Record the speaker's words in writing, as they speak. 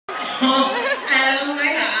Oh my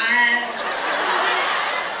god.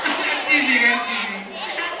 I'm teasing.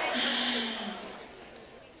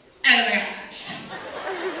 Oh my gosh.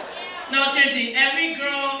 No, seriously, every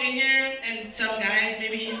girl in here, and some guys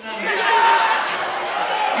maybe, I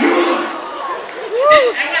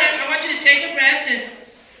want you to take a breath, just...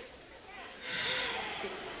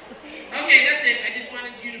 Okay, that's it. I just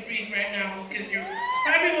wanted you to breathe right now, because you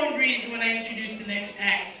probably won't breathe when I introduce the next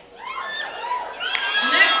act. The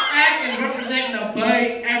next act is representing the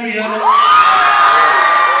Bay Area,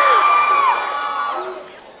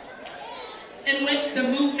 in which the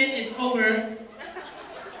movement is over.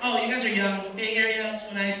 Oh, you guys are young. Bay Area is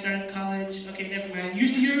when I started college. Okay, never mind. You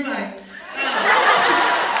see your vibe.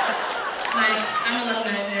 Like, I'm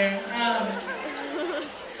alumni there.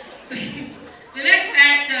 The next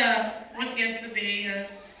act, once again for the Bay, is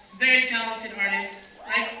a very talented artist.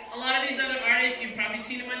 Like a lot of these other artists, you've probably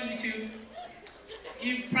seen him on YouTube.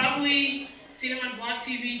 You've probably seen him on Blog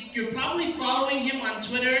TV. You're probably following him on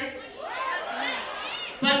Twitter.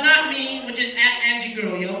 But not me, which is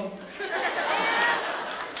 @angiegirl, yo.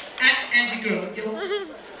 @angiegirl, yo.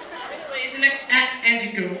 Anyways, the next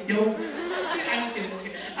 @angiegirl, yo. I'm just kidding.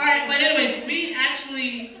 Alright, but anyways, we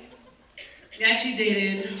actually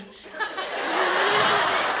dated.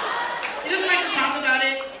 He doesn't like to talk about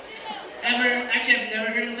it, ever. Actually, I've never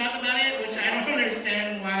heard him talk about it, which I don't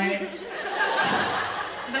understand why.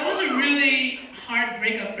 That was a really hard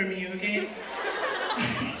breakup for me, okay?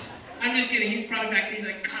 I'm just kidding, he's probably back to he's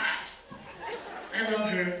like, gosh, I love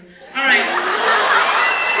her. Alright.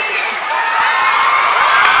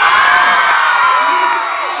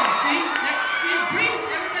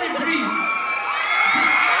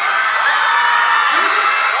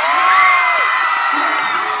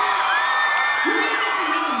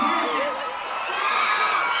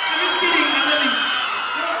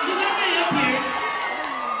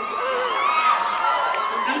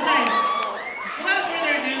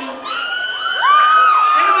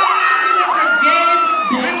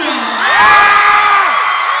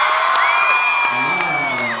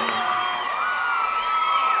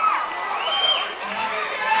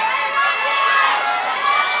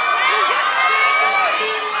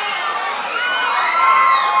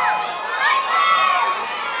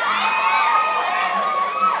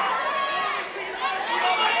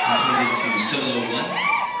 Solo one.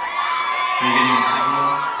 Are you getting a signal?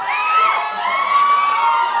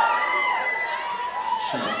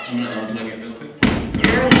 Sure. I'm gonna unplug it real quick.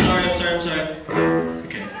 I'm sorry.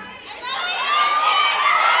 Okay.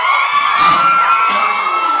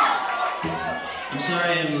 I'm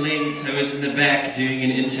sorry I'm late. I was in the back doing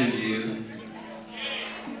an interview.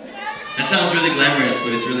 That sounds really glamorous,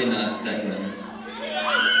 but it's really not that glamorous.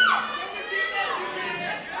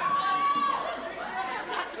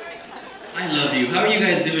 I love you. How are you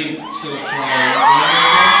guys doing so far?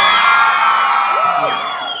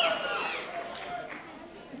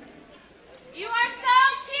 You are so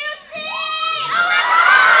cutesy!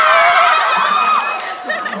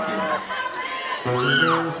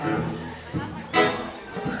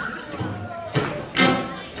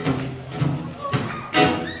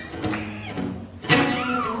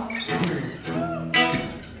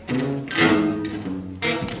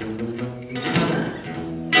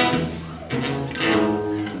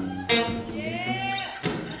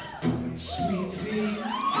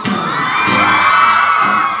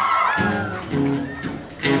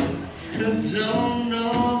 Don't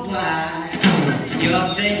know why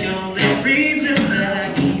you're the only reason that I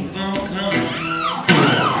keep on coming.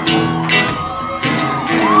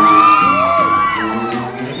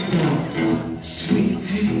 Sweet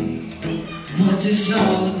pea, what's this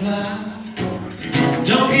all about?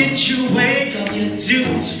 Don't get your way, all you do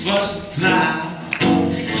is fuss about.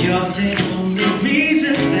 You're the only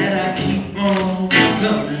reason that I keep on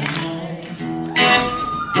coming.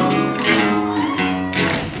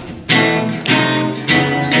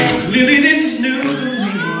 Clearly this is new for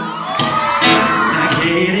me. I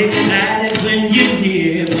get excited when you're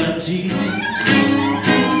near my teeth.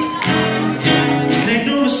 Make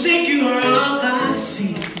no mistake, you are all I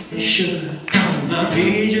see. Sure, my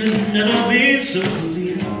vision's never been so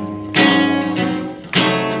clear.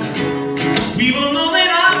 We both know that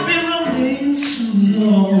I've been running so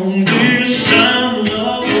long. This time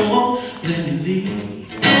love won't let me leave.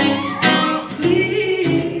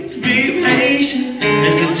 Please be patient.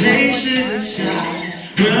 Hesitation aside,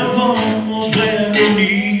 we're almost where we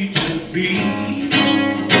need to be.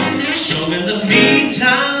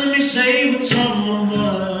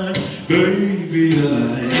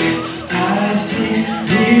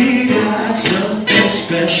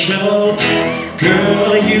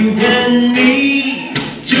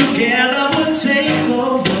 together we'll take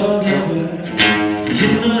over the world. You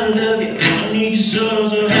know I love you, I need you so,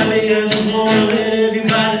 so happy. I just wanna let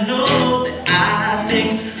everybody know that I think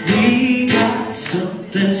we got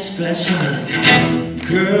something special.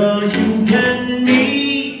 Girl, you and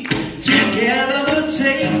me, together we'll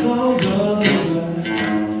take over the world.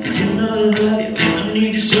 You know I love you, I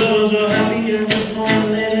need you so, so happy. I just wanna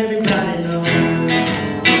let everybody know.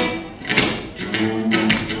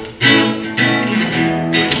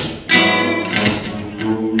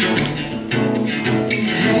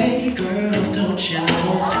 Hey girl, don't you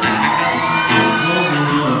know I got something going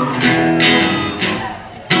on?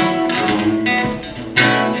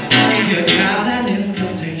 You got an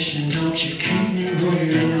invitation, don't you keep me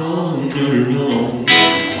waiting on alone.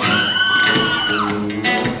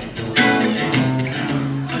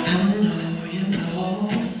 I know you know,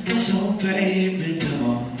 so baby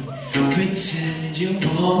don't pretend you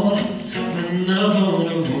won't. When I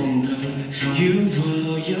wanna you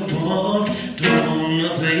will, you won't. Don't wanna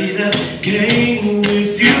play the game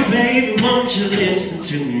with you, baby. Won't you listen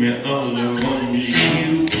to me? All I want is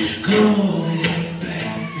you. Come over here,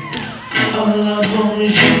 baby. All I want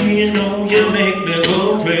is you. You know you make me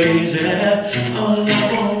go crazy. All I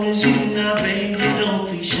want is you now, baby.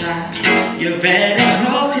 Don't be shy. You better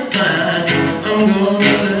cross the line. I'm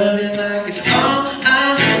gonna love you like it's all I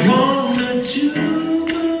wanna do.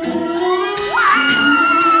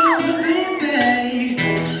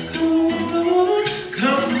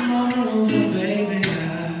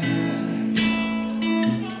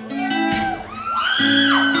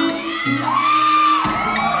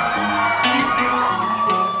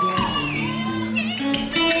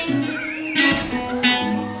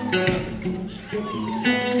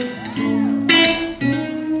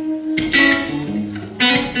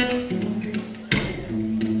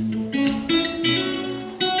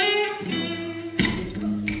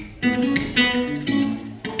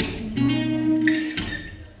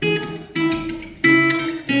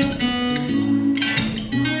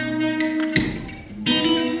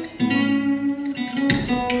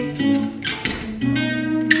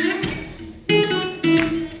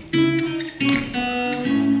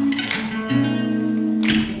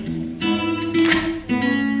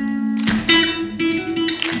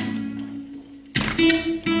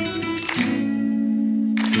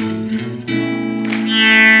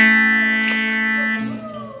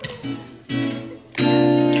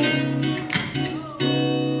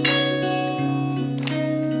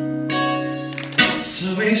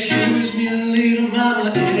 So excuse me, little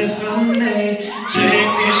mama, if I may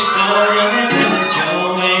take this photo and tell it your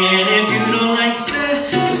way. And if you don't like that,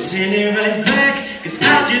 I'll send it right back. Cause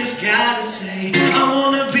I just gotta say, I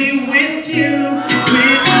wanna be with you,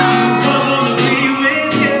 with you. I wanna be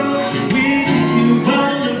with you, with you. I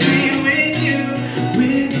wanna be with you,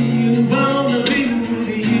 with you. I wanna be with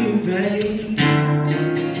you, babe.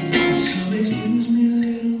 So excuse me,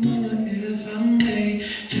 little mama, if I may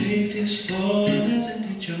take this photo and send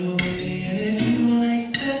it your way. And if you don't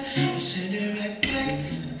like that, I'll send it right back.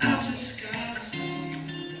 I just gotta say.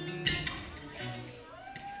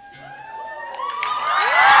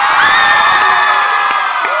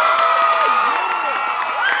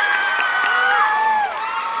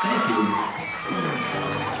 Thank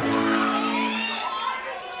you.